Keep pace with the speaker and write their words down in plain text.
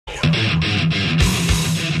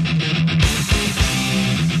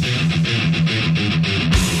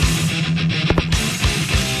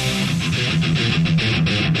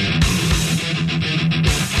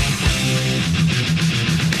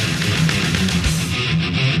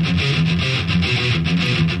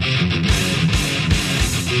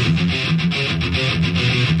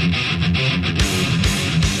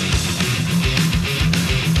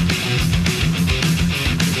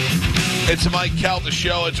It's the Mike Calta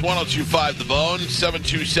Show. It's 102.5 The Bone,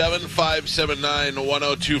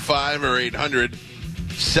 727-579-1025 or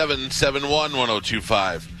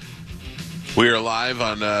 800-771-1025. We are live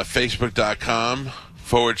on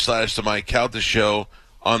Facebook.com/The Mike Calta Show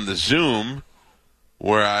on the Zoom,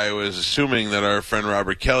 where I was assuming that our friend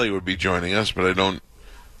Robert Kelly would be joining us, but I don't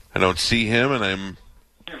see him, and I'm...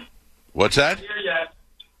 What's that? Not here yet.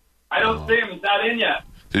 I don't see him. He's not in yet.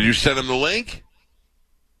 Did you send him the link?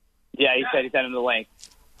 Yeah, he said he sent him the link.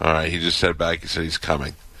 All right, he just said back, he said he's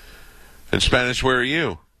coming. In Spanish, where are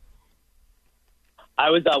you? I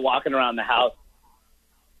was walking around the house.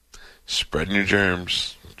 Spreading your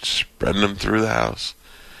germs. Spreading them through the house.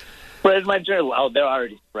 Spread my germs. Oh, they're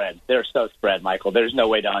already spread. They're so spread, Michael. There's no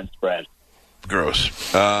way to unspread.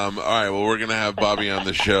 Gross. All right, well, we're going to have Bobby on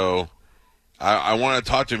the show. I want to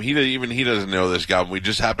talk to him. He doesn't know this guy. We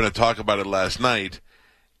just happened to talk about it last night,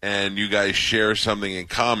 and you guys share something in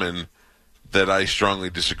common that I strongly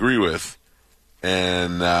disagree with.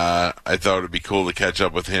 And I thought it would be cool to catch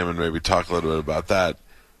up with him and maybe talk a little bit about that.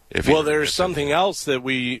 Well, there's something else that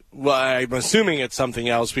I'm assuming it's something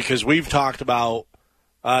else because we've talked about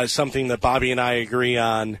something that Bobby and I agree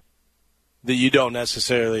on that you don't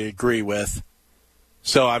necessarily agree with.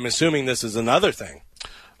 So I'm assuming this is another thing.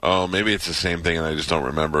 Oh, maybe it's the same thing and I just don't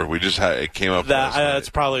remember. We just it came up last night. That's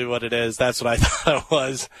probably what it is. That's what I thought it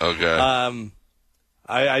was. Okay.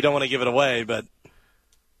 I don't want to give it away, but...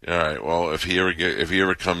 All right. Well, if he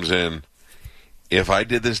ever comes in, if I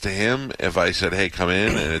did this to him, if I said, "Hey, come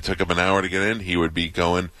in," and it took him an hour to get in, he would be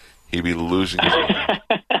going. He'd be losing his mind.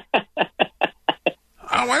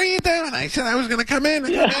 Oh, what are you doing? I said I was going to come in.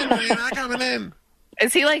 You're not coming in.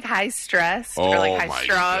 Is he like high stressed or like high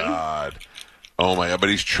strung? Oh my God! But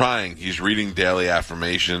he's trying. He's reading daily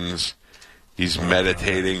affirmations. He's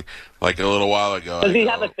meditating. Like a little while ago. Does he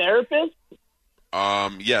have a therapist?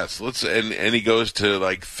 Yes. And he goes to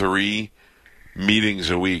like 3 meetings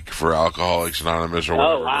a week for Alcoholics Anonymous or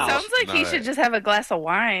whatever. Oh, wow. Sounds like he should just have a glass of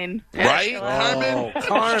wine. Right, Carmen?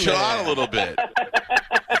 Carmen. Chill out a little bit.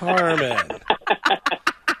 Carmen.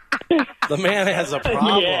 The man has a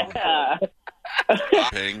problem. Yeah.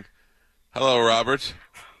 Ping. Hello, Robert.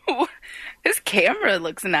 His camera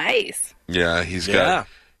looks nice. Yeah, he's got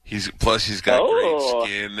great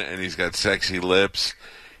skin and he's got sexy lips.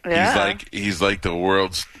 Yeah. He's like the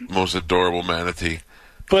world's most adorable manatee.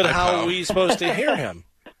 But how are we supposed to hear him?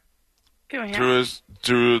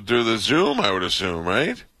 Through the Zoom, I would assume,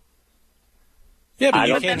 right? Yeah, but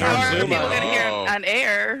you But then can't how are hear people Zoom. going to hear him on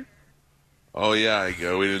air? Oh yeah,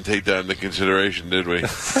 we didn't take that into consideration, did we?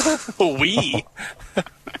 We?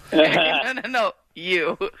 No,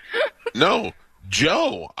 you. No,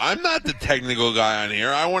 Joe. I'm not the technical guy on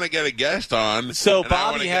here. I want to get a guest on. So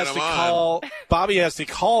Bobby has to call. Bobby has to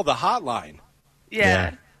call the hotline.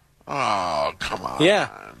 Yeah. Oh, come on. Yeah.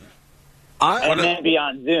 And then be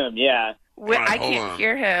on Zoom, yeah. I can't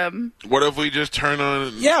hear him. What if we just turn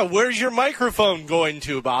on... Yeah, where's your microphone going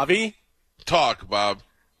to, Bobby? Talk, Bob.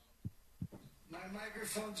 My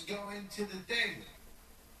microphone's going to the thing.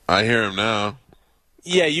 I hear him now.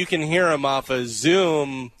 Yeah, you can hear him off of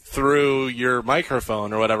Zoom through your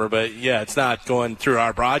microphone or whatever, but yeah, it's not going through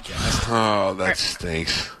our broadcast. Oh, that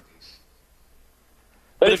stinks.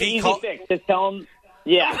 But it's an easy fix. Just tell him...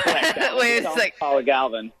 Yeah, correct. Wait a sec. Call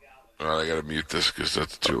Galvin. All right, I got to mute this because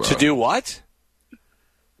that's too loud. To do what?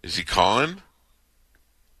 Is he calling?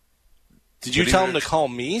 Did you tell him to call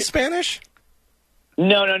me Spanish?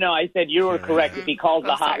 No. I said you were correct. If he calls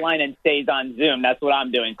the hotline and stays on Zoom, that's what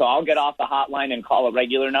I'm doing. So I'll get off the hotline and call a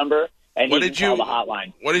regular number, and he can call the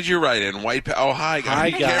hotline. What did you write in? White? Oh, hi,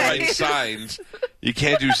 guys. You can't write signs. You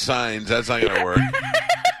can't do signs. That's not going to work.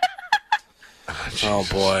 Oh,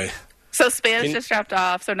 boy. So Spanish just dropped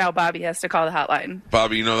off, so now Bobby has to call the hotline.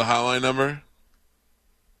 Bobby, you know the hotline number?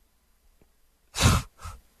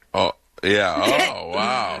 Oh, yeah. Oh,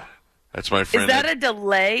 wow. That's my friend. Is that a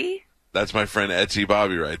delay? That's my friend Etsy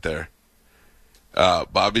Bobby right there.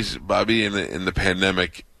 Bobby in the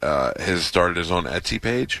pandemic has started his own Etsy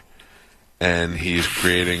page, and he's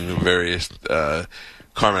creating various.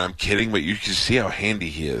 Carmen, I'm kidding, but you can see how handy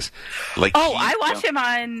he is. I watch him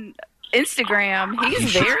on Instagram.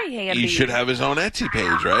 He's very handy. He should have his own Etsy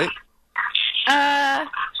page, right? I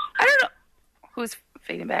don't know who's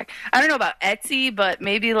fading back. I don't know about Etsy, but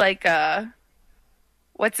maybe like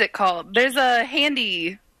what's it called? There's a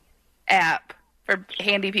handy app for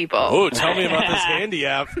handy people. Oh, tell me about this handy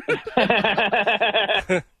app. No,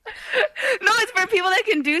 it's for people that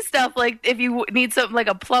can do stuff like if you need something like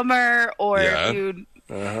a plumber or if you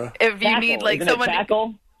need like someone to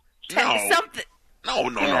something. No.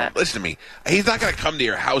 Listen to me. He's not going to come to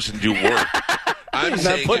your house and do work. I'm He's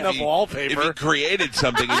not saying putting if up he, wallpaper. if he created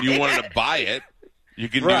something and you wanted to buy it, you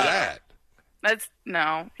can do that.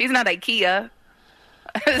 No, he's not IKEA.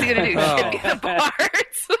 I was going to do ship me the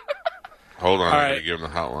parts. Hold on, All I right. gotta give him the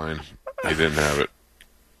hotline. He didn't have it.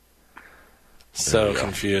 So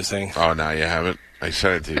confusing. Oh, now you have it. I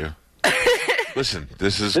sent it to you. Listen,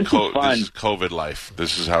 this is fun. COVID life.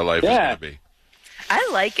 This is how life is going to be. I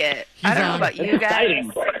like it. I don't know about you guys.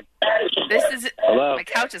 Exciting. This is Hello. my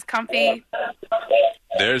couch is comfy.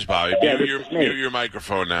 There's Bobby. Yeah, Mute your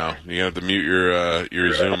microphone now. You have to mute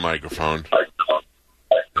your Zoom microphone.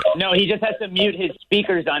 No, he just has to mute his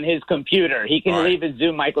speakers on his computer. He can All right. leave his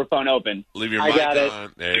Zoom microphone open. Leave your I mic got it.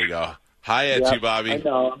 on. There you go. Hi, Etsy Bobby. I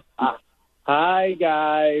know. Hi,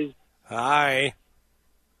 guys. Hi.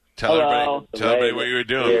 Tell Hello. everybody what you were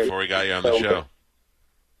doing before we got you on the show.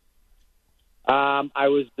 I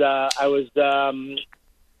was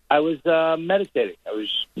meditating. I was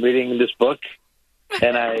reading this book,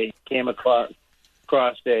 and I came across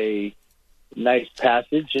a nice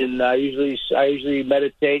passage. And I usually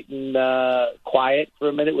meditate and quiet for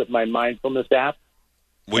a minute with my mindfulness app.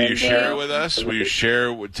 Will you share it with us? Will you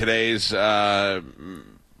share with today's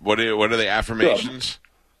what are the affirmations?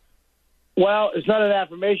 Well, it's not an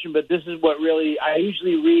affirmation, but this is what really I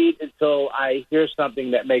usually read until I hear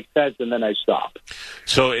something that makes sense, and then I stop.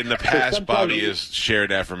 So in the past, Bobby has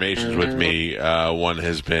shared affirmations with me. One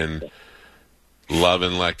has been love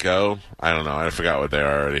and let go. I don't know. I forgot what they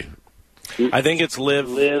are already. I think it's live,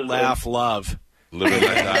 laugh, love. Live and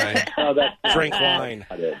let die. No, that's Drink wine.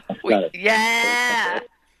 not it. That's not it. Yeah.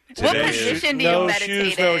 What Today position do you No meditate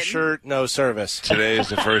shoes, no in? shirt, no service. Today is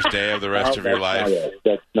the first day of the rest of your That's not life. it.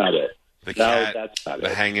 That's not it. The No, cat, that's not the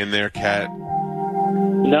it. hang in there cat.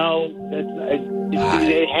 No,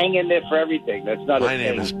 they hang in there for everything. That's not My a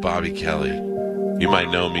name thing. is Bobby Kelly. You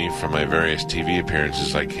might know me from my various TV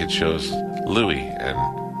appearances like hit shows Louie and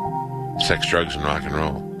Sex, Drugs, and Rock and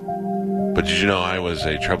Roll. But did you know I was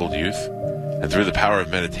a troubled youth? And through the power of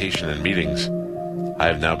meditation and meetings, I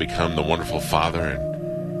have now become the wonderful father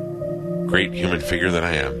and great human figure that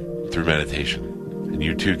I am through meditation. And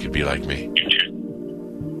you too could be like me.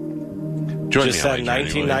 Join Just me on said my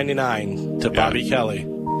journey, will you? $19.99 to Bobby Kelly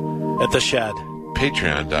at the Shed.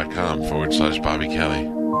 Patreon.com/Bobby Kelly,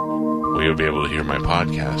 where you'll be able to hear my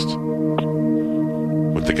podcast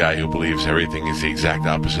with the guy who believes everything is the exact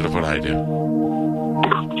opposite of what I do.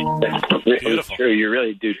 Beautiful. True, you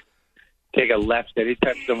really do take a left.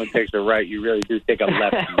 Anytime someone takes a right, you really do take a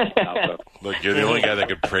left. Look, you're the only guy that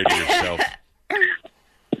could pray to yourself.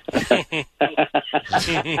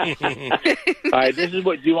 All right, this is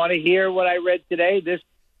what. Do you want to hear what I read today? This,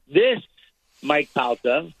 Mike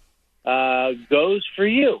Calta, goes for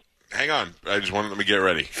you. Hang on. Let me get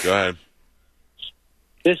ready. Go ahead.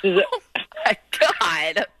 This is. My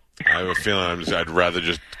God. I have a feeling I'd rather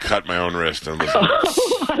just cut my own wrist and listen.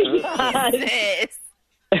 This.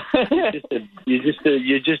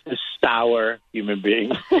 You're just a sour human being.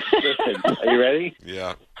 Listen, are you ready?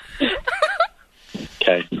 Yeah.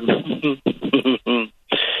 Okay.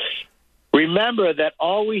 Remember that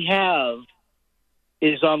all we have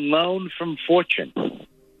is on loan from fortune,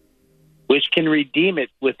 which can redeem it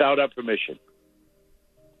without our permission.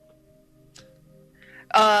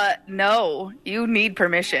 No, you need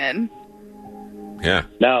permission. Yeah.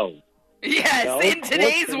 No. Yes, No, in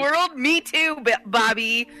today's fortune. world, me too,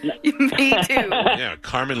 Bobby. Me too. Yeah.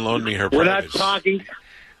 Carmen loaned me her We're not privates. talking.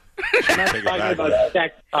 We're not Take it talking back. about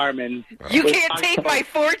sex, Carmen. You We're can't talking take about, my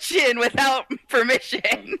fortune without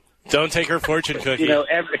permission. Don't take her fortune cookie. You know,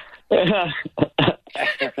 No,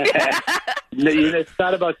 it's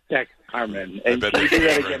not about sex, Carmen. And bet can you there's do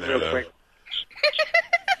that a number again in real there, quick?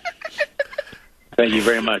 Thank you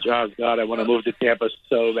very much. Oh, God, I want to move to Tampa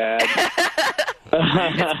so bad.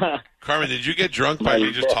 Carmen, did you get drunk by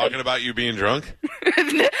me just talking about you being drunk?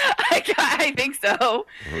 I think so. Oh,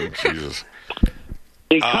 Jesus.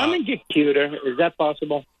 Did Carmen get cuter? Is that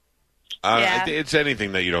possible? Yeah. It's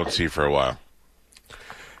anything that you don't see for a while.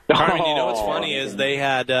 Carmen, you know what's funny is they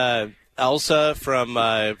had Elsa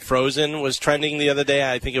from Frozen was trending the other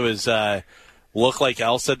day. I think it was Look Like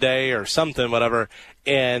Elsa Day or something, whatever.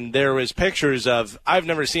 And there was pictures of, I've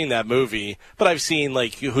never seen that movie, but I've seen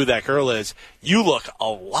like who that girl is. You look a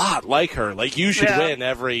lot like her. Like you should win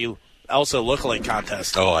every Elsa lookalike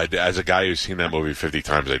contest. Oh, as a guy who's seen that movie 50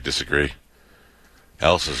 times, I disagree.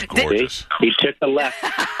 Elsa's gorgeous. He took a left.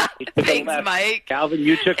 He took Thanks, a left. Mike. Calvin,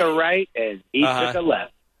 you took a right, and he took a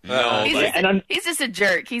left. No, He's, like, he's just a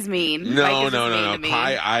jerk. He's mean. Mike no. is just mean to me.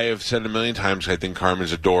 I have said a million times I think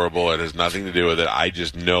Carmen's adorable. It has nothing to do with it. I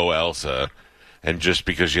just know Elsa, and just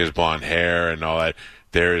because she has blonde hair and all that,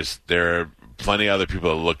 there are plenty of other people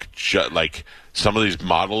that look like some of these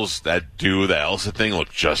models that do the Elsa thing look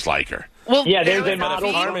just like her. Well, Yeah, there's there a was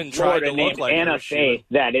model Carmen from tried to Florida look named like Anna her. Faith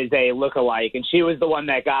that is a lookalike, and she was the one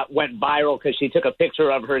that went viral because she took a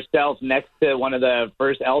picture of herself next to one of the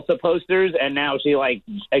first Elsa posters, and now she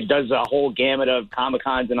does a whole gamut of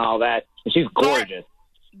Comic-Cons and all that. And she's gorgeous.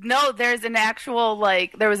 No, there's an actual,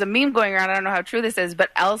 there was a meme going around. I don't know how true this is,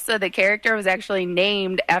 but Elsa, the character, was actually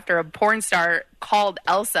named after a porn star called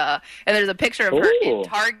Elsa. And there's a picture of her in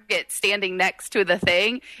Target standing next to the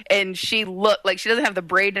thing. And she looked like she doesn't have the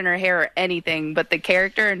braid in her hair or anything, but the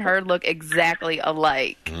character and her look exactly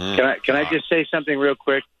alike. Can I just say something real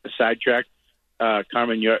quick? Sidetrack,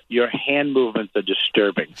 Carmen. Your hand movements are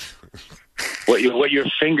disturbing. What your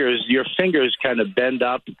fingers kind of bend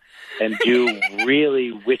up and do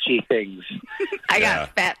really witchy things. I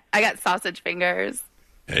got sausage fingers.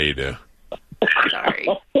 Yeah, you do. Sorry.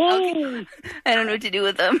 Okay. I don't know what to do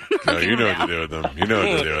with them. No, you know what to do with them. You know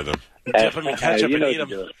what to do with them. Dip them in ketchup and eat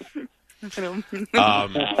them.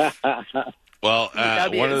 Well,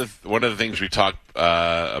 one of the things we talked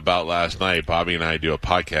about last night, Bobby and I do a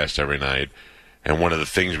podcast every night, and one of the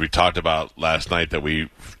things we talked about last night that we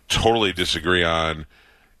totally disagree on,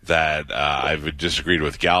 that I've disagreed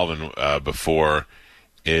with Galvin before,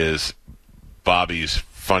 is Bobby's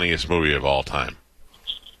funniest movie of all time.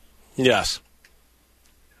 Yes.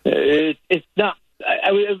 It's not.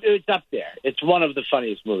 It's up there. It's one of the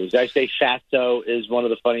funniest movies. I say Fatso is one of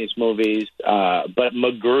the funniest movies, but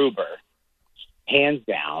MacGruber, hands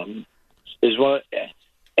down, is one.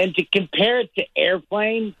 And to compare it to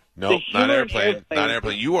Airplane. No, not Airplane. Not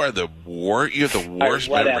Airplane. You are the worst. You have the worst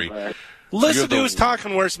memory. Listen to who's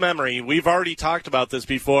talking worst memory. We've already talked about this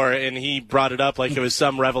before, and he brought it up like it was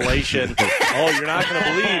some revelation. Oh, you're not going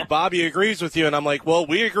to believe Bobby agrees with you. And I'm like, well,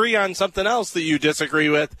 we agree on something else that you disagree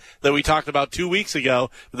with that we talked about 2 weeks ago.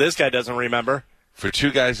 This guy doesn't remember. For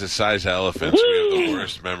two guys the size of elephants, we have the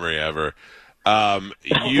worst memory ever.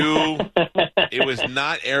 It was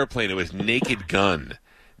not Airplane. It was Naked Gun.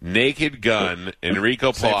 Naked Gun,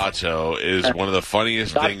 Enrico Palazzo is one of the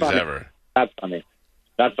funniest things ever. That's funny.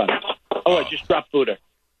 That's funny. Oh, I just dropped Buddha.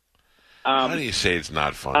 How do you say it's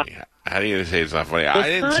not funny? How do you say it's not funny? I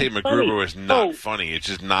didn't say MacGruber was not funny. It's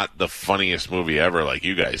just not the funniest movie ever, like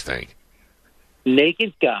you guys think.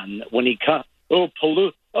 Naked Gun, when he comes,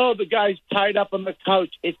 the guy's tied up on the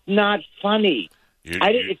couch. It's not funny.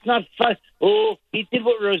 It's not fun. Oh, he did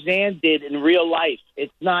what Roseanne did in real life.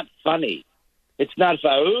 It's not funny. It's not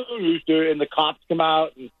fun. Oh, Rooster, and the cops come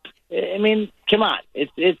out. I mean, come on.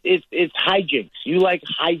 It's hijinks. You like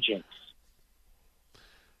hijinks.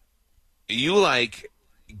 You like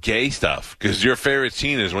gay stuff because your favorite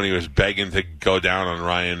scene is when he was begging to go down on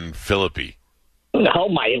Ryan Phillippe. Oh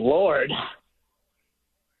my Lord!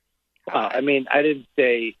 I mean, I didn't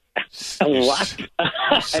say what.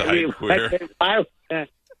 Queer.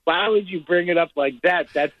 Why would you bring it up like that?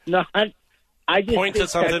 That's not. I just point to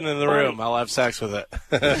something in the room. I'll have sex with it.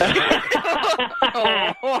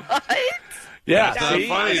 What? Yeah, that's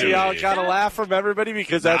funny. See how it got a laugh from everybody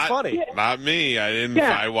because that's funny. Not me. I didn't.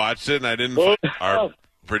 Yeah. I watched it and I didn't. Our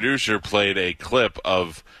producer played a clip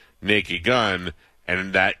of Naked Gun,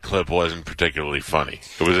 and that clip wasn't particularly funny.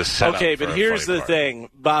 It was a setup. Okay, but here's the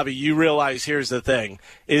thing, Bobby. You realize here's the thing: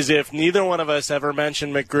 is if neither one of us ever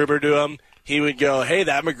mentioned MacGruber to him, he would go, "Hey,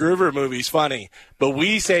 that MacGruber movie's funny." But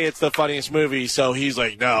we say it's the funniest movie, so he's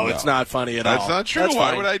like, "No, it's not funny at all." That's not true.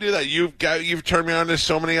 Why would I do that? You've turned me on to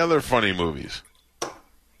so many other funny movies.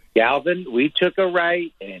 Galvin, we took a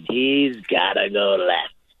right, and he's got to go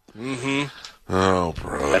left. Mm-hmm. Oh,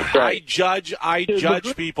 bro. That's right. I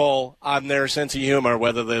judge people on their sense of humor,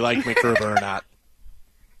 whether they like MacGruber or not.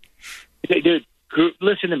 Dude,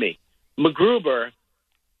 listen to me. MacGruber,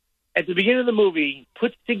 at the beginning of the movie,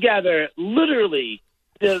 puts together literally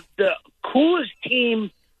the coolest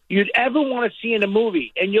team you'd ever want to see in a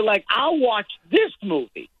movie. And you're like, I'll watch this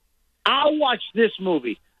movie.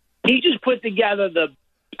 He just put together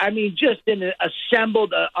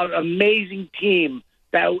assembled an amazing team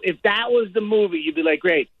that if that was the movie, you'd be like,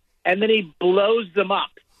 great. And then he blows them up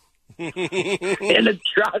in a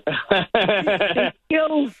truck. He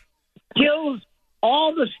kills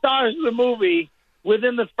all the stars of the movie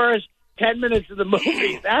within the first 10 minutes of the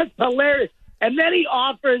movie. That's hilarious. And then he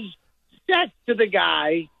offers sex to the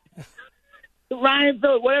guy, Ryan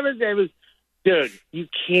Phillippe, whatever his name is. Dude, you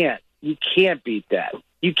can't beat that.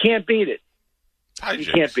 You can't beat it. Hijinks. You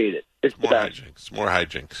can't beat it. It's more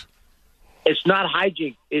hijinks. It's not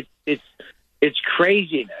hijinks. It's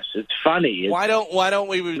craziness. It's funny. Why don't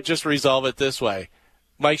we just resolve it this way?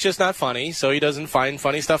 Mike's just not funny, so he doesn't find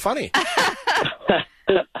funny stuff funny.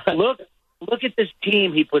 Look at this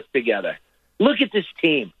team he puts together. Look at this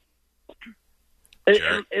team.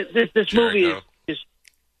 This movie is just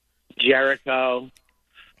Jericho.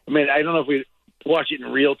 I mean, I don't know if we watch it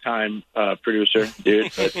in real time, producer,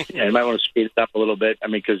 dude, but you might want to speed it up a little bit. I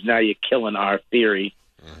mean, because now you're killing our theory.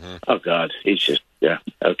 Mm-hmm. Oh, God. He's just,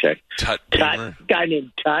 okay. Tut. Guy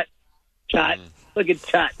named Tut. Look at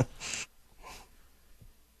Tut.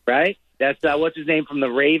 Right? That's, what's his name from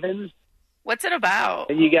the Ravens? What's it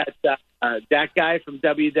about? And you got that guy from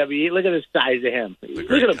WWE. Look at the size of him.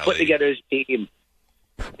 Look at him put together his team.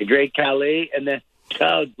 The Great Khali and then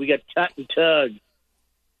Tug. We got Tut and Tug.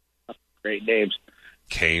 Oh, great names.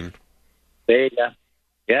 Kane. There you go.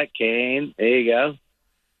 Yeah, Kane. There you go.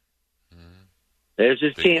 There's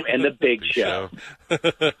his team and the Big Show. Look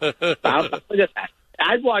at that.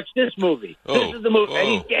 I'd watch this movie. This is the movie. And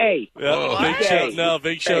he's gay. Yeah,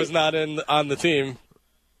 Big Show's not on the team.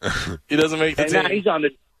 He doesn't make the team. Now he's on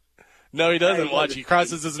the. No, he doesn't. Watch. He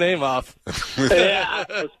crosses his name off. Yeah.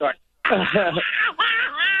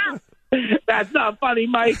 That's not funny,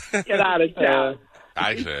 Mike. Get out of town.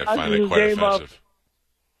 Actually, I find it quite offensive.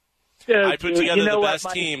 I put together the best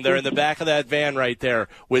team. They're in the back of that van right there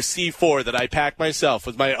with C4 that I packed myself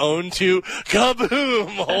with my own two.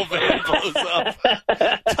 Kaboom! Whole van blows up.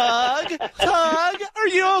 Tug, are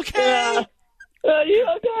you okay? Yeah. Are you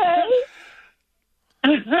okay?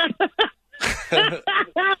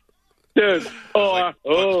 Dude, can you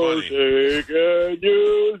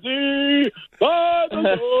see by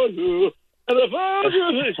the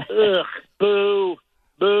boo,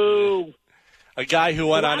 boo. A guy who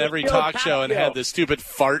went on every talk show and had this stupid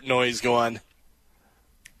fart noise go on.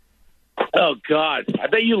 Oh, God. I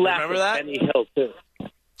bet you laughed Remember at that? Benny Hill, too.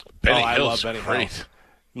 Benny Hill's Benny great. Hill.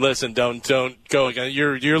 Listen, don't go again.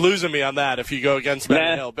 You're losing me on that if you go against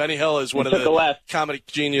Benny Hill. Benny Hill is one of the comedy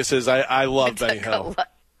geniuses. I love Benny Hill.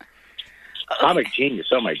 Comic genius.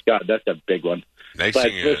 Oh, my God. That's a big one. Next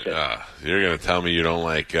thing you're going to tell me you don't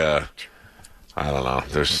like... I don't know.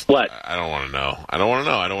 What? I don't want to know. I don't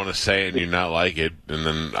want to say it and you not like it, and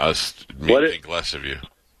then think less of you.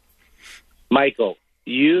 Michael,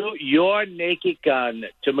 your naked gun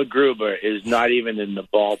to MacGruber is not even in the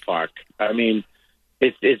ballpark. I mean,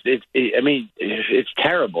 it's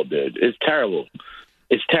terrible, dude. It's terrible.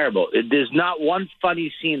 It's terrible. There's not one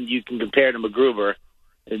funny scene you can compare to MacGruber.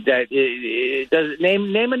 That it does.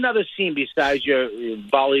 Name another scene besides your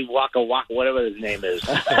Bali Waka Waka, whatever his name is.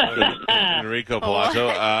 Enrico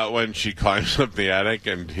Palazzo, when she climbs up the attic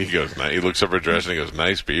and he looks up her dress and he goes,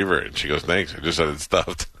 "Nice beaver," and she goes, "Thanks, I just had it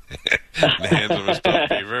stuffed." And hands him a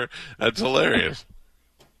stuffed beaver. That's hilarious.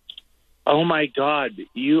 Oh my God,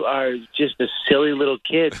 you are just a silly little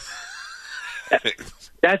kid.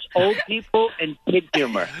 That's old people and kid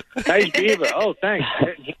humor. Nice beaver. Oh, thanks.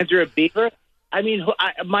 Hands her a beaver. I mean,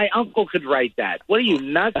 my uncle could write that. What are you,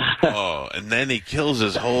 nuts? Oh, and then he kills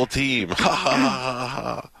his whole team.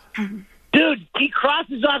 Dude, he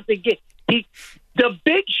crosses off the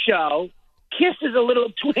Big Show kisses a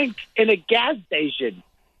little twink in a gas station,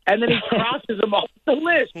 and then he crosses them off the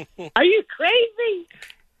list. Are you crazy?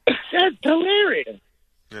 That's hilarious.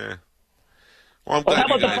 Yeah. Well, I'm glad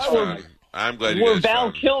you guys found. I'm glad you guys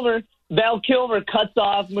found. Val Kilmer cuts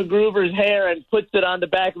off MacGruber's hair and puts it on the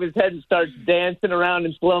back of his head and starts dancing around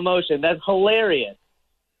in slow motion. That's hilarious.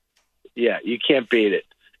 Yeah, you can't beat it.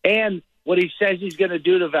 And what he says he's going to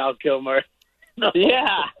do to Val Kilmer.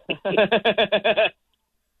 Yeah.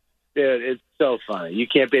 Dude, it's so funny. You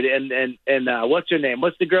can't beat it. And what's her name?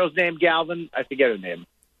 What's the girl's name, Galvin? I forget her name.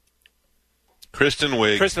 Kristen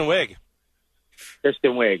Wiig. Kristen Wiig.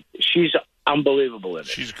 She's unbelievable in it.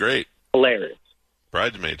 She's great. Hilarious.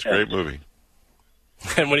 Bridesmaids, great movie.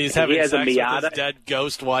 And when he's having sex with his dead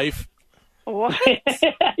ghost wife. What?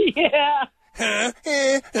 Yeah.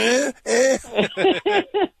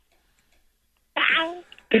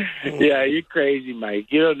 Yeah, you're crazy, Mike.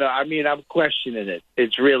 You don't know. I mean, I'm questioning it.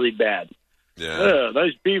 It's really bad. Yeah. Oh,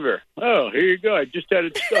 nice beaver. Oh, here you go. I just had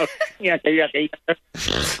it stuffed.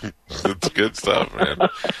 That's good stuff, man.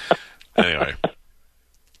 Anyway.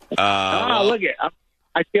 Look at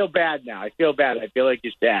I feel bad now. I feel bad. I feel like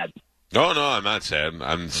you're sad. No, I'm not sad.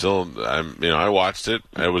 I watched it.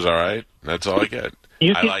 It was all right. That's all I get.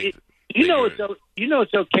 It's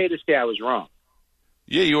okay to say I was wrong.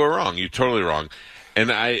 Yeah, you were wrong. You're totally wrong.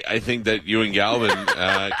 And I think that you and Galvin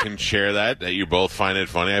can share that you both find it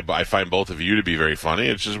funny. I find both of you to be very funny.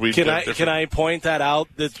 It's just we. Can I point that out?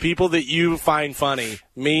 The people that you find funny,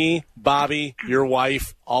 me, Bobby, your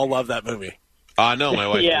wife, all love that movie. No, my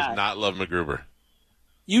wife does not love MacGruber.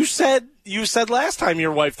 You said last time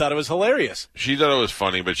your wife thought it was hilarious. She thought it was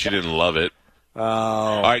funny, but she didn't love it. Oh.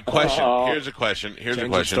 All right, question. Here's a question.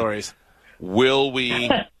 Stories. Will we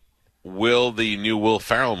will the new Will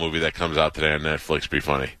Ferrell movie that comes out today on Netflix be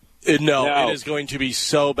funny? No, it is going to be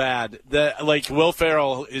so bad. Will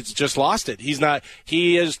Ferrell has just lost it.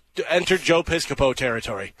 He has entered Joe Piscopo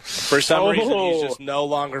territory. For some reason, he's just no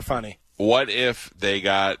longer funny. What if they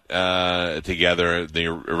got together the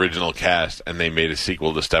original cast and they made a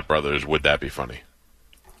sequel to Step Brothers? Would that be funny?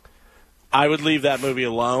 I would leave that movie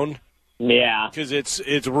alone. Yeah. Because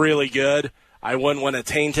it's really good. I wouldn't want to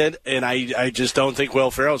taint it, and I just don't think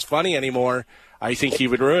Will Ferrell's funny anymore. I think he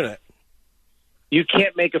would ruin it. You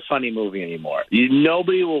can't make a funny movie anymore.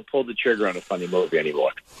 Nobody will pull the trigger on a funny movie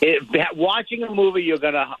anymore. Watching a movie, you're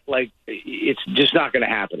going to, it's just not going to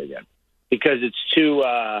happen again. Because it's too,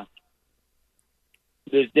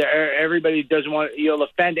 everybody doesn't want, you'll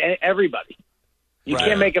offend everybody. You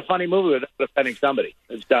can't make a funny movie without offending somebody.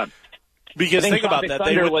 It's done. Because think about that.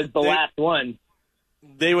 Thunder was the last one.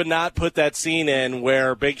 They would not put that scene in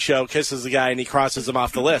where Big Show kisses the guy and he crosses him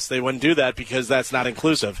off the list. They wouldn't do that because that's not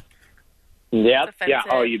inclusive. Yep. Yeah.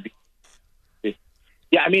 Oh, yeah.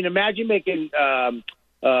 I mean, imagine making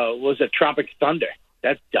was it Tropic Thunder?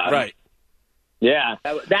 That's done. Right. Yeah.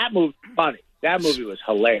 That movie was funny. That movie was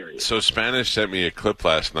hilarious. So Spanish sent me a clip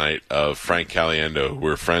last night of Frank Caliendo, who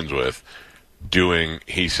we're friends with,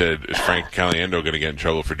 he said, is Frank Caliendo going to get in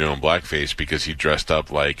trouble for doing blackface because he dressed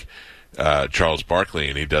up like Charles Barkley,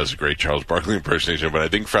 and he does a great Charles Barkley impersonation, but I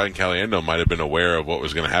think Frank Caliendo might have been aware of what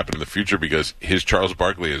was going to happen in the future because his Charles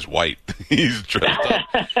Barkley is white. He's dressed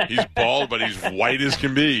up. He's bald, but he's white as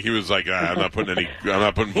can be. He was like, I'm not putting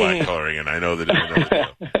black coloring in. I know the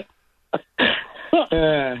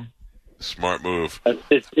deal. Smart move.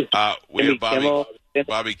 We have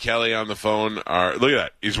Bobby Kelly on the phone. Look at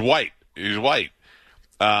that. He's white. He's white.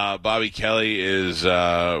 Bobby Kelly is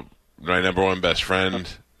my number one best friend.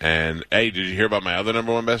 And, hey, did you hear about my other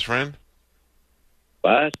number one best friend?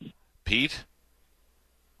 What? Pete?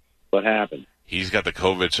 What happened? He's got the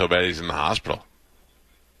COVID so bad he's in the hospital.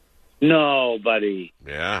 No, buddy.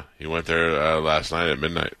 Yeah, he went there last night at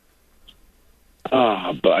midnight.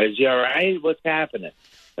 Oh, but is he all right? What's happening?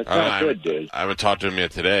 That's not good, dude. I haven't talked to him yet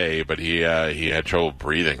today, but he had trouble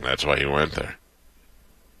breathing. That's why he went there.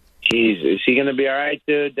 Jeez, is he going to be all right,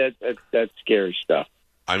 dude? That's scary stuff.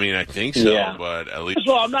 I mean, I think so, but at least. First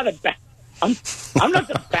of all, I'm not not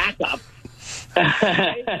the backup.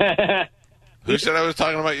 Who said I was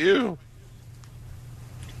talking about you?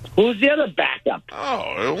 Who's the other backup?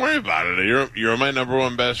 Oh, don't worry about it. You're my number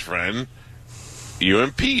one best friend. You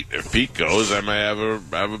and Pete. If Pete goes, I might have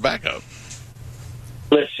a backup.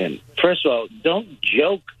 Listen, first of all, don't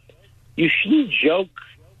joke. You shouldn't joke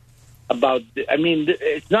about. I mean,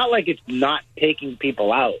 it's not like it's not taking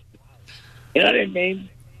people out. You know what I mean?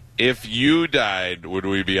 If you died, would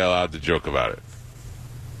we be allowed to joke about it?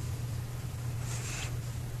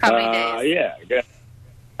 How many days? Yeah.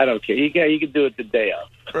 I don't care. You can do it the day of.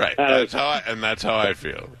 Right. That's how I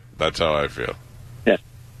feel. That's how I feel. Yeah.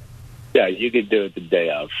 Yeah, you could do it the day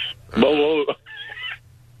of.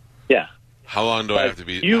 Yeah. How long do I have to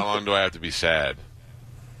be? How long do I have to be sad?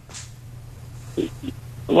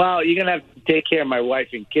 Well, you're gonna have to take care of my wife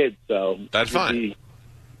and kids, so that's fine.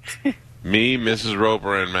 Me, Mrs.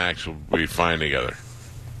 Roper, and Max will be fine together.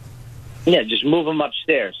 Yeah, just move them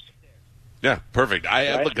upstairs. Yeah, perfect. I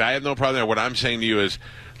have no problem there. What I'm saying to you is,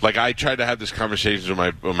 like, I tried to have this conversation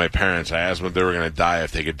with my parents. I asked them if they were going to die,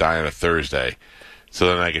 if they could die on a Thursday. So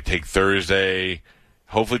then I could take Thursday,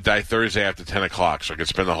 hopefully die Thursday after 10 o'clock. So I could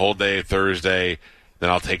spend the whole day Thursday,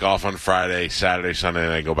 then I'll take off on Friday, Saturday, Sunday,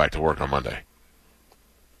 and then go back to work on Monday.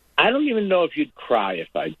 I don't even know if you'd cry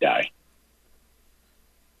if I die.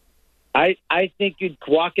 I think you'd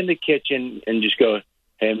walk in the kitchen and just go,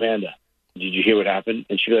 "Hey, Amanda, did you hear what happened?"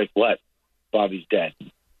 And she'd be like, "What? Bobby's dead."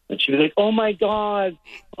 And she'd be like, "Oh, my God,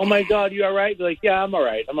 you all right?" Be like, "Yeah, I'm all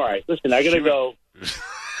right. Listen, I got to go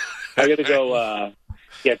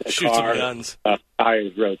get the Shoot car. some guns.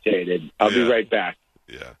 Tires rotated. I'll be right back."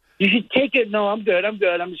 Yeah. You should take it. No, I'm good. I'm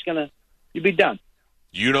just going to, you'd be done.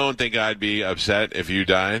 You don't think I'd be upset if you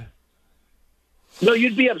died? No,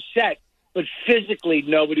 you'd be upset, but physically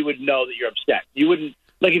nobody would know that you're upset. You wouldn't,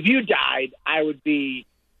 like, if you died, I would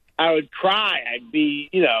cry. I'd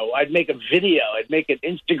make a video. I'd make an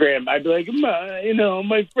Instagram. I'd be like,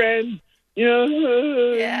 my friend,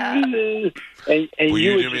 Yeah. And Will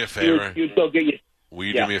you do me a favor? You'd go get you. Will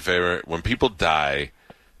you do me a favor? When people die,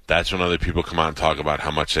 that's when other people come out and talk about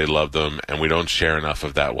how much they love them, and we don't share enough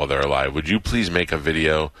of that while they're alive. Would you please make a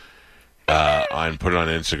video and put it on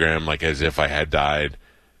Instagram, like as if I had died,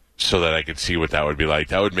 so that I could see what that would be like?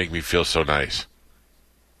 That would make me feel so nice.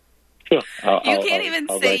 Sure. You can't even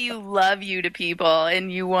say you love you to people,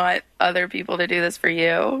 and you want other people to do this for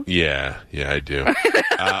you. Yeah, I do.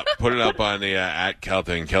 Put it up on the at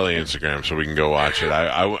Calta and Kelly Instagram so we can go watch it.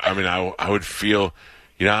 I mean, I would feel,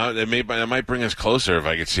 it might bring us closer if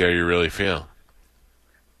I could see how you really feel.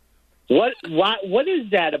 What is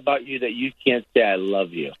that about you that you can't say I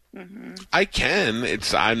love you? Mm-hmm. I can.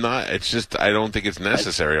 I'm not. It's just I don't think it's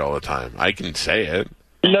necessary all the time. I can say it.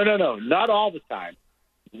 No, not all the time.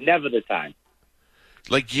 Never the time.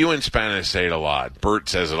 Like you in Spanish say it a lot. Bert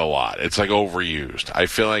says it a lot. It's like overused. I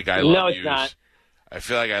feel like I love you. No, it's not. I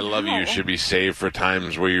feel like I love you should be saved for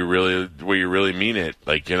times where you really mean it.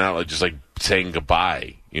 Like you're not just like saying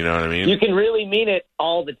goodbye. You know what I mean? You can really mean it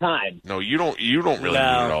all the time. No, you don't. You don't really mean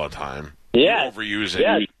it all the time. Yeah. You overuse it.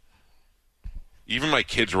 Yeah. Even my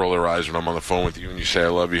kids roll their eyes when I'm on the phone with you and you say I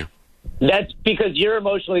love you. That's because you're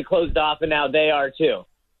emotionally closed off, and now they are too.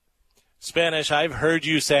 Spanish, I've heard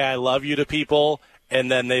you say I love you to people, and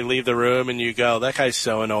then they leave the room, and you go, that guy's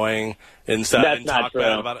so annoying, and stuff, That's and not talk true.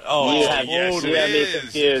 bad about it. Oh, You have, yes, you it have me is.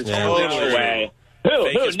 confused. Yeah, No totally. way. Who?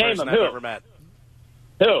 fakest Name person him. I've Who? ever met.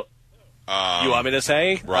 Who? You want me to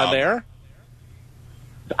say Rob. on there?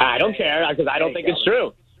 I don't care because I don't think it's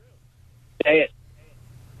true. Say it.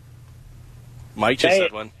 Mike just Say said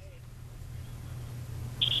it. one.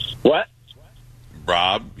 What?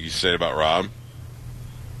 Rob, you said about Rob.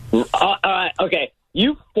 Okay.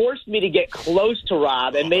 You forced me to get close to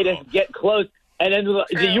Rob and made us get close. And then,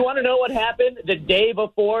 do you want to know what happened? The day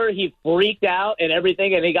before, he freaked out and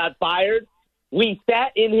everything, and he got fired. We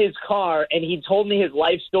sat in his car, and he told me his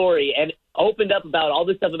life story and opened up about all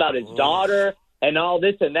this stuff about his daughter and all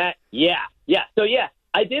this and that. Yeah. So,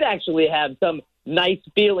 I did actually have some nice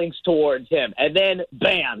feelings towards him. And then,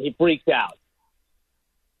 bam, he freaked out.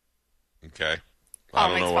 Okay. All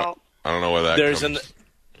Mike's fault. I don't know where that comes.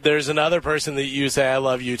 There's another person that you say I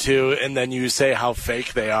love you to, and then you say how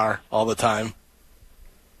fake they are all the time.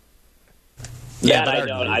 Yeah, but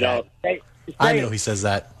I don't. I know he says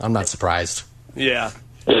that. I'm not surprised. Yeah.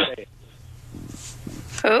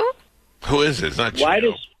 Who? Who is it? It's not Gio. Why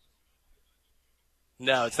does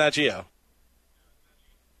No, it's not Gio.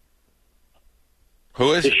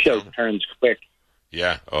 Who is this it? show turns quick?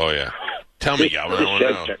 Yeah. Oh, yeah. Tell me, Galvin. I want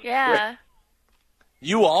to know. Yeah.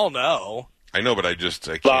 You all know. I know, but I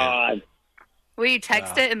can't. God. Will you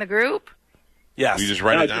text it in the group? Yes. You just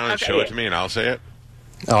write No, it down and okay. show it to me, and I'll say it.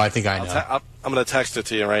 Oh, I think I know. I'm going to text it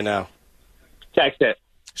to you right now. Text it.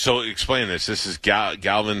 So explain this. This is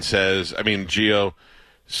Galvin says. I mean, Gio.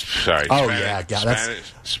 Sorry. Oh, Spanish, yeah,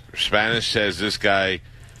 that's- Spanish says this guy.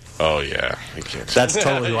 Oh yeah, he can't. Say That's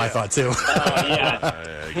totally who I thought, too. Yeah.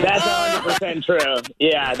 That's 100% true.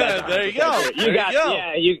 Yeah. That's There you go. You got,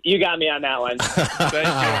 yeah, you got me on that one.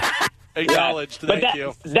 Thank you. Acknowledged. But Thank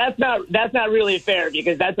you. that's not really fair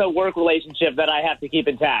because that's a work relationship that I have to keep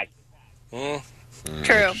intact. True.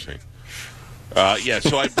 Interesting. Yeah,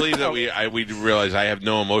 so I believe that we realize I have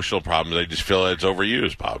no emotional problems. I just feel that it's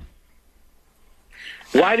overused, Bob.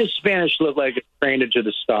 Why does Spanish look like a train into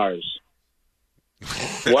the stars?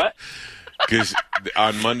 What? Because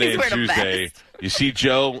on Monday He's and wearing a Tuesday, vest. you see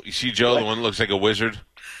Joe, the one that looks like a wizard.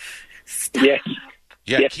 Yes.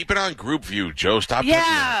 Yeah, Yeah. keep it on group view, Joe. Stop touching it.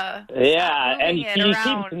 Yeah. Yeah, and moving it he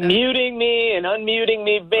around. keeps muting me and unmuting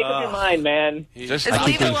me. Make up your mind, man. Just Just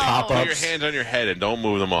leave it getting alone. pop-ups. put your hands on your head and don't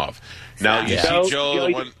move them off. Now you Yeah. see Joe,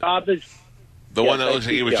 the one that looks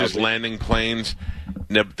like he was just landing planes.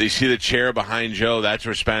 Now, they see the chair behind Joe. That's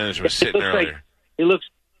where Spanish was sitting earlier. He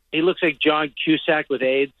looks like John Cusack with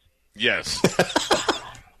AIDS. Yes.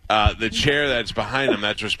 The chair that's behind him,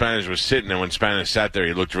 that's where Spanish was sitting. And when Spanish sat there,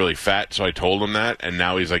 he looked really fat, so I told him that. And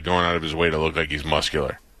now he's like going out of his way to look like he's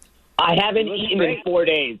muscular. I haven't looks eaten great. in 4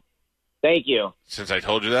 days. Thank you. Since I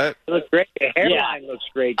told you that? He looks great. The hairline looks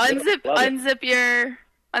great. Unzip your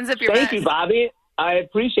Thank vest. you, Bobby. I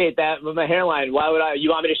appreciate that with my hairline. Why would I? You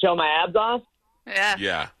want me to show my abs off? Yeah.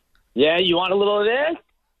 Yeah. Yeah, you want a little of this?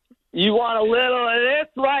 You want a little of this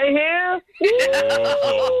right here?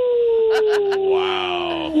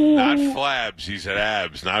 Wow. Not flabs. He said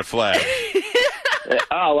abs, not flabs.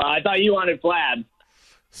 Oh, well, I thought you wanted flabs.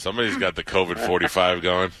 Somebody's got the COVID 45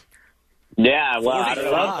 going. Yeah, well, I don't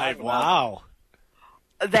know. 45. Wow.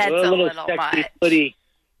 That's a little little sexy much. hoodie.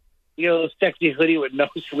 You got a little sexy hoodie with no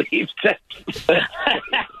sleeves.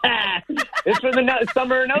 It's for the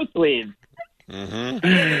summer no sleeves.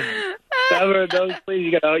 Mm-hmm. Summer no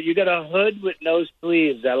sleeves. You got a hood with no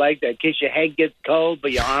sleeves. I like that. In case your head gets cold,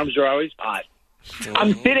 but your arms are always hot.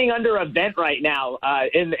 I'm sitting under a vent right now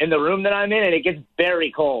in the room that I'm in, and it gets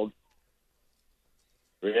very cold.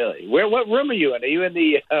 Really? What room are you in? Are you in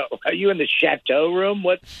the chateau room?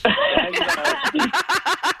 What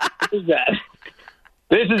is that?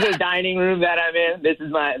 This is the dining room that I'm in. This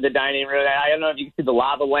is the dining room. I don't know if you can see the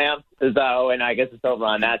lava lamp, and I guess it's over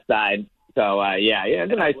on that side. So yeah,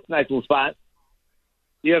 it's a nice little spot.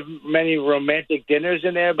 You have many romantic dinners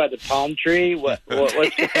in there by the palm tree. What's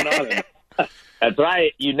going on? That's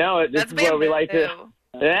right. You know it. This That's is where we like too.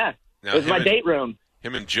 to. Yeah, Now, this is my date room.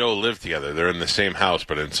 Him and Joe live together. They're in the same house,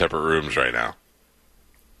 but in separate rooms right now.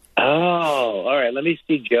 Oh, all right. Let me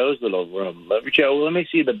see Joe's little room. Let me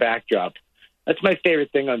see the backdrop. That's my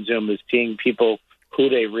favorite thing on Zoom is seeing people who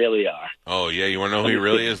they really are. Oh, yeah. You want to know who he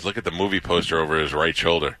really is? Look at the movie poster over his right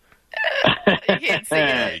shoulder. You can't see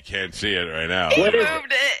it. You can't see it right now. He moved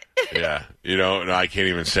it. Yeah. No, I can't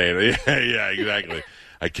even say it. Yeah, exactly.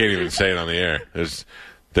 I can't even say it on the air.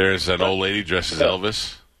 There's an old lady dressed as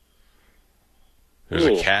Elvis. There's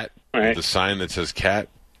a cat with the sign that says cat.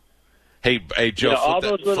 Hey, Joe,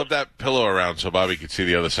 flip that pillow around so Bobby can see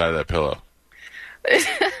the other side of that pillow.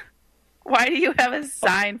 Why do you have a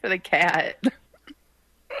sign for the cat?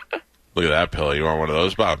 Look at that pillow. You want one of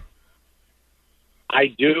those, Bob? I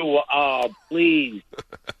do. Oh, please.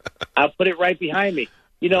 I'll put it right behind me.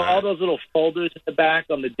 All those little folders in the back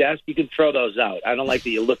on the desk, you can throw those out. I don't like that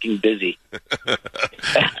you're looking busy.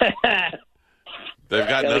 They've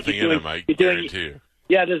got nothing in them, I guarantee you.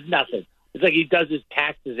 Yeah, there's nothing. It's like he does his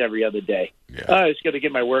taxes every other day. Yeah. Oh, I just got to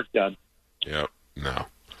get my work done. Yep. No.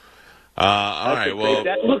 All right. Well,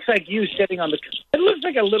 that looks like you sitting on the. It looks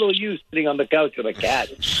like a little you sitting on the couch with a cat.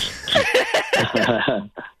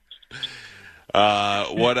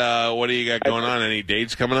 What do you got going on? Any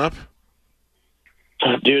dates coming up?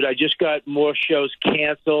 Dude, I just got more shows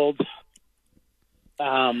canceled.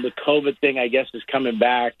 The COVID thing, I guess, is coming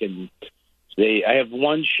back, and I have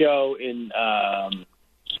one show in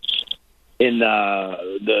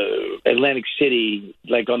the Atlantic City,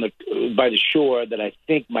 like by the shore, that I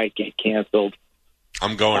think might get canceled.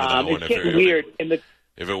 I'm going to that one. It's getting weird.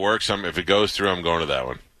 If it works, if it goes through, I'm going to that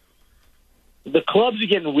one. The clubs are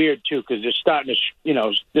getting weird too because they're starting to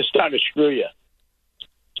screw you.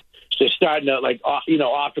 They're starting to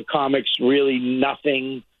offer comics really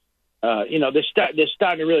nothing. They're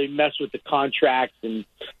starting to really mess with the contracts, and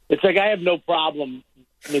it's like I have no problem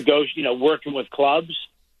working with clubs,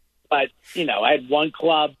 but I had one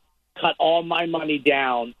club cut all my money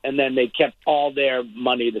down, and then they kept all their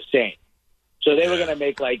money the same. So they were going to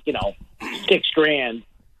make $6,000,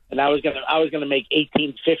 and I was going to make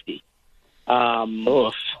 $1,850.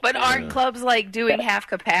 But aren't clubs doing half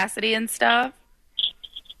capacity and stuff?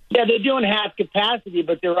 Yeah, they're doing half capacity,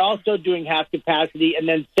 but they're also doing half capacity and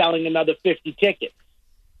then selling another 50 tickets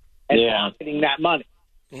and pocketing that money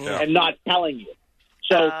and not telling you.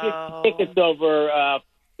 So 50 tickets over,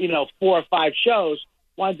 4 or 5 shows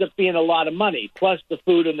winds up being a lot of money, plus the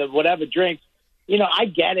food and the whatever drinks. I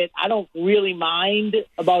get it. I don't really mind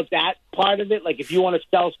about that part of it. Like, if you want to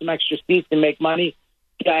sell some extra seats and make money,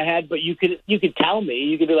 go ahead. But you could tell me.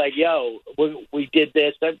 You could be like, yo, we did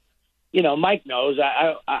this. Mike knows.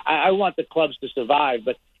 I want the clubs to survive,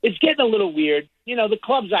 but it's getting a little weird. The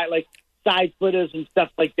clubs, like side splitters and stuff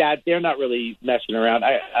like that, they're not really messing around.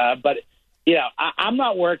 I'm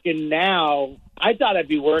not working now. I thought I'd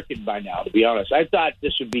be working by now, to be honest. I thought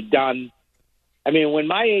this would be done. I mean, when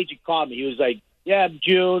my agent called me, he was like, yeah,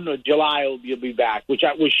 June or July you'll be back, which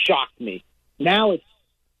shocked me. Now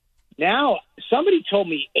somebody told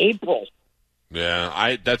me April.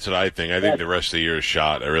 Yeah, that's what I think. I think the rest of the year is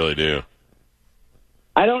shot. I really do.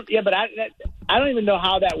 I don't even know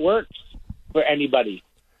how that works for anybody.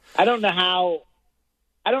 I don't know how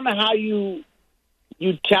you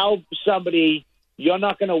tell somebody you're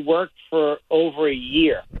not going to work for over a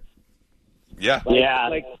year. Yeah. You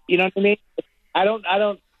know what I mean? I don't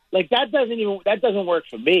that doesn't work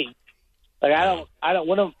for me. Like, I don't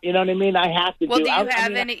want to, you know what I mean? I have to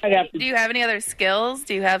do you have any other skills?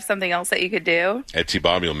 Do you have something else that you could do? Etsy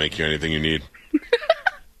Bobby will make you anything you need.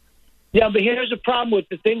 Yeah, but here's the problem with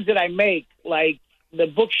the things that I make, like the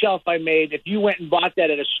bookshelf I made. If you went and bought that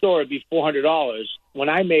at a store, it'd be $400. When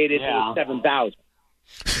I made it, it was $7,000.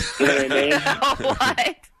 You know what I mean?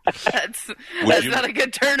 What? That's not a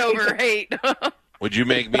good turnover rate. Would you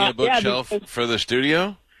make me a bookshelf for the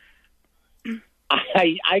studio?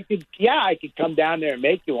 I could come down there and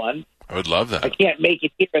make you one. I would love that. I can't make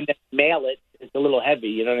it here and then mail it. It's a little heavy.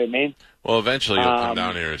 You know what I mean? Well, eventually you'll come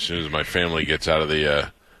down here as soon as my family gets out of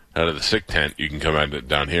the sick tent. You can come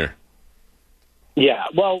down here. Yeah.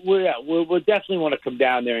 Well, we'll definitely want to come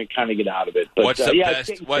down there and kind of get out of it. But, what's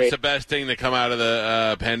the best thing to come out of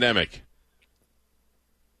the pandemic?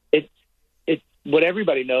 It's what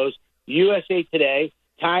everybody knows. USA Today,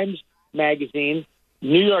 Times Magazine,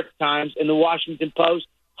 New York Times, and the Washington Post,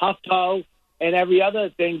 HuffPo, and every other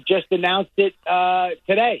thing just announced it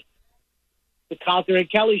today. The Calta and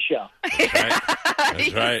Kelly show.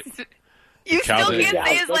 That's right. You still Calta- can't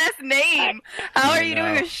say his last name. How are you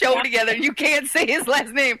doing a show together? You can't say his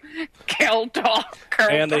last name. Calta.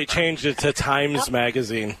 And they changed it to Times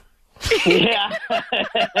Magazine. Yeah.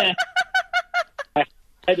 I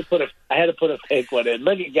had to put a fake one in.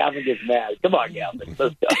 Look at Galvin gets mad. Come on, Galvin.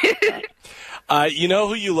 Let's go. You know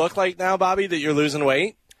who you look like now, Bobby? That you're losing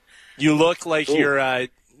weight. You look like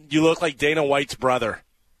you look like Dana White's brother.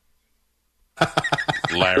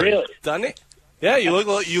 Larry. Really? Doesn't he? Yeah, you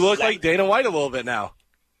look like Dana White a little bit now.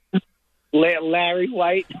 Larry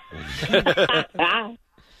White. That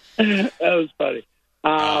was funny.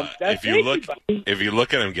 If you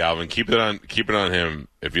look at him, Galvin, keep it on him.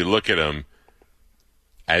 If you look at him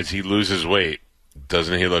as he loses weight,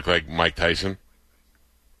 doesn't he look like Mike Tyson?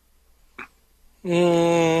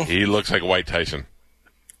 He looks like White Tyson.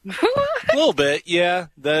 A little bit, yeah.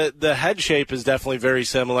 The head shape is definitely very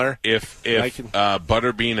similar. If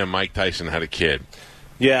Butterbean and Mike Tyson had a kid,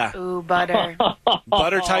 yeah. Ooh, butter.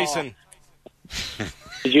 Butter Tyson.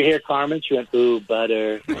 Did you hear Carmen? She went, ooh,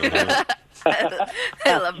 butter. I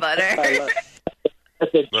love butter.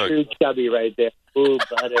 That's a true chubby right there. Ooh,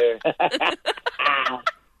 butter.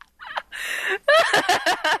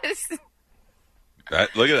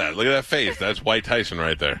 look at that! Look at that face. That's White Tyson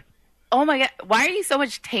right there. Oh my God! Why are you so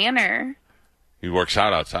much tanner? He works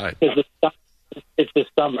out outside. It's the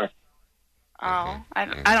summer. Oh, I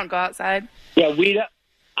don't go outside. Yeah,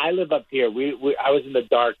 I live up here. I was in the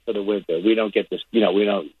dark for the winter. We don't get this. We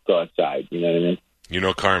don't go outside. You know what I mean? You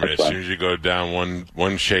know, Carmen. As soon as you go down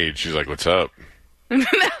one shade, she's like, "What's up?"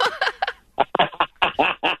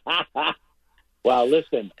 Well,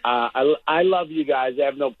 listen. I love you guys. I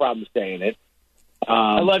have no problem saying it.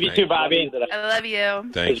 I love you too, Bobby. I love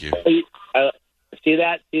you. Thank you. See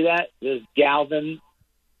that? There's Galvin.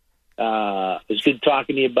 It's good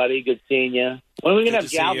talking to you, buddy. Good seeing you. When are we going to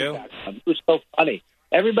have Galvin back on? It was so funny.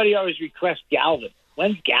 Everybody always requests Galvin.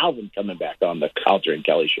 When's Galvin coming back on the Calta and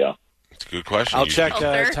Kelly show? It's a good question. I'll check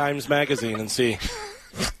Times Magazine and see.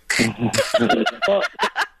 He's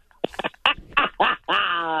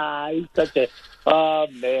such a... Oh,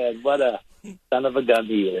 man. What a son of a gun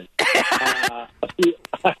he is. All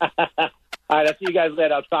right, I'll see you guys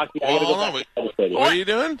later. I'll talk to you. I gotta go back. What are you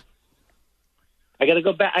doing? I got to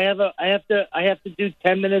go back. I have to do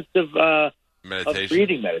 10 minutes of meditation. Of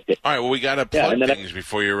breathing meditation. All right. Well, we got to plug things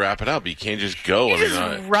before you wrap it up. You can't just go. You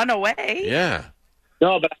just run away. Yeah.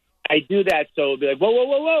 No, but I do that so it'll be like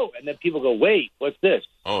whoa, and then people go, wait, what's this?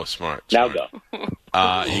 Oh, smart. Now go.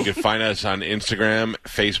 You can find us on Instagram,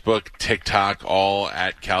 Facebook, TikTok, all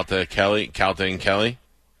at Calta and Kelly.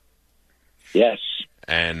 Yes.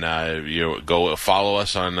 And go follow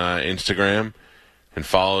us on Instagram and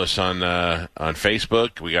follow us on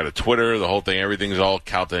Facebook. We got a Twitter, the whole thing. Everything's all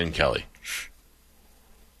Calta and Kelly.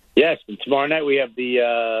 Yes, and tomorrow night we have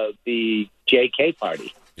the JK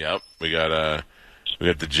party. Yep, we got the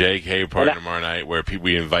JK party tomorrow night where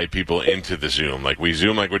we invite people into the Zoom. Like we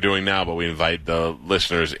Zoom like we're doing now, but we invite the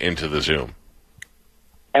listeners into the Zoom.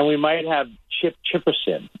 And we might have Chip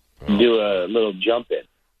Chipperson do a little jump in.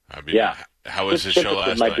 Yeah. How was his show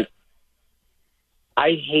last night? I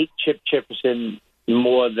hate Chip Chipperson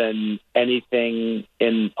more than anything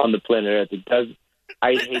on the planet Earth.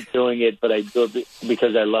 I hate doing it, but I do it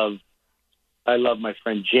because I love my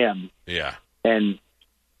friend Jim. Yeah. And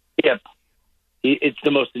it's the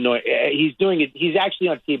most annoying. He's doing it. He's actually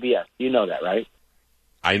on TBS. You know that, right?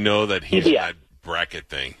 I know that he's in that bracket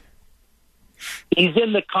thing. He's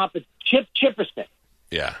in the Chip Chipperson.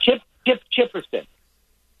 Yeah. Chip Chipperson.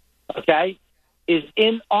 Okay, is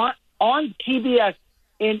on TBS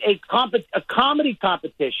in a comedy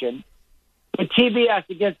competition with TBS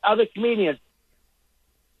against other comedians.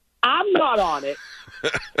 I'm not on it,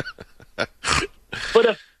 but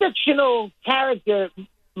a fictional character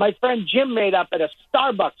my friend Jim made up at a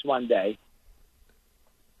Starbucks one day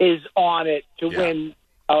is on it to win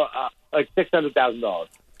like $600,000.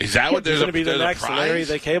 Is that what there's going to be the there's next Larry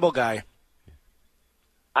the Cable Guy?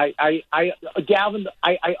 Galvin,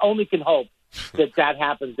 I only can hope that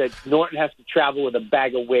happens, that Norton has to travel with a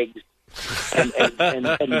bag of wigs and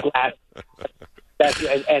glass,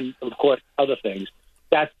 and of course other things.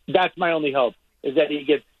 That's my only hope, is that he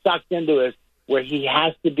gets sucked into it where he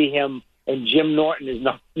has to be him, and Jim Norton is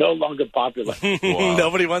no longer popular. Wow.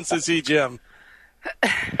 Nobody wants to see Jim.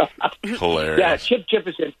 Hilarious. Yeah, Chip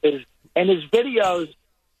Chipperson is, and his videos,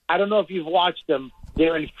 I don't know if you've watched them,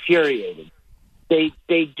 they're infuriating. They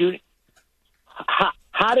do.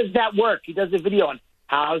 How does that work? He does a video on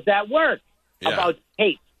how does that work about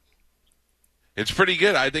tape. It's pretty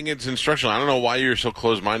good. I think it's instructional. I don't know why you're so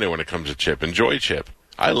close-minded when it comes to Chip. Enjoy Chip.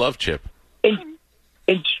 I love Chip.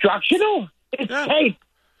 Instructional? It's tape.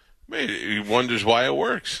 He wonders why it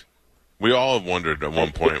works. We all have wondered at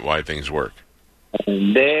one point why things work.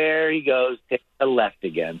 And there he goes, take the left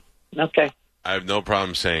again. Okay. I have no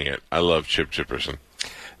problem saying it. I love Chip Chipperson.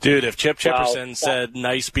 Dude, if Chip Chipperson said,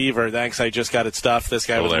 nice beaver, thanks, I just got it stuffed, this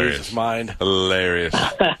guy would lose his mind. Hilarious.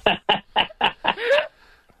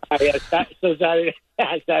 So Saturday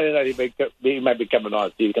night he might be coming on,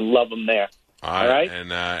 so you can love him there. All right?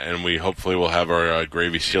 And we hopefully will have our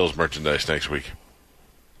Gravy Seals merchandise next week.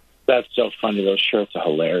 That's so funny. Those shirts are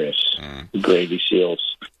hilarious. Gravy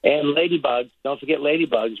Seals. And ladybugs. Don't forget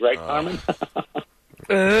ladybugs, right, Carmen?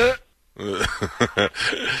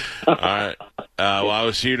 All right. Well, I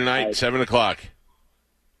will see you tonight, 7 o'clock.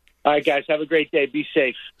 All right, guys. Have a great day. Be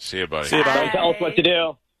safe. See you, buddy. See you, buddy. Tell us what to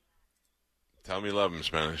do. Tell me you love him in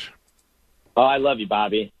Spanish. Oh, I love you,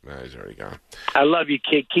 Bobby. Nah, he's already gone. I love you,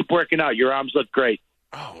 kid. Keep working out. Your arms look great.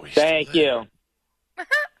 Oh, Thank you.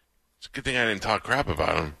 It's a good thing I didn't talk crap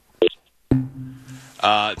about him.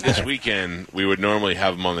 This weekend, we would normally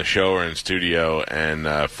have him on the show or in studio,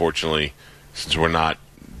 and fortunately, since we're not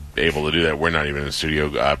able to do that, we're not even in the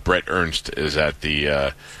studio. Brett Ernst is at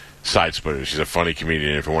the Side Splitters. He's a funny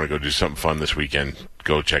comedian. If you want to go do something fun this weekend,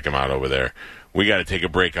 go check him out over there. We got to take a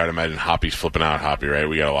break. I'd imagine Hoppy's flipping out, Hoppy, right?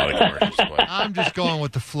 We got a lot of commercials to play. I'm just going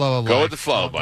with the flow of life. Go with the flow, buddy.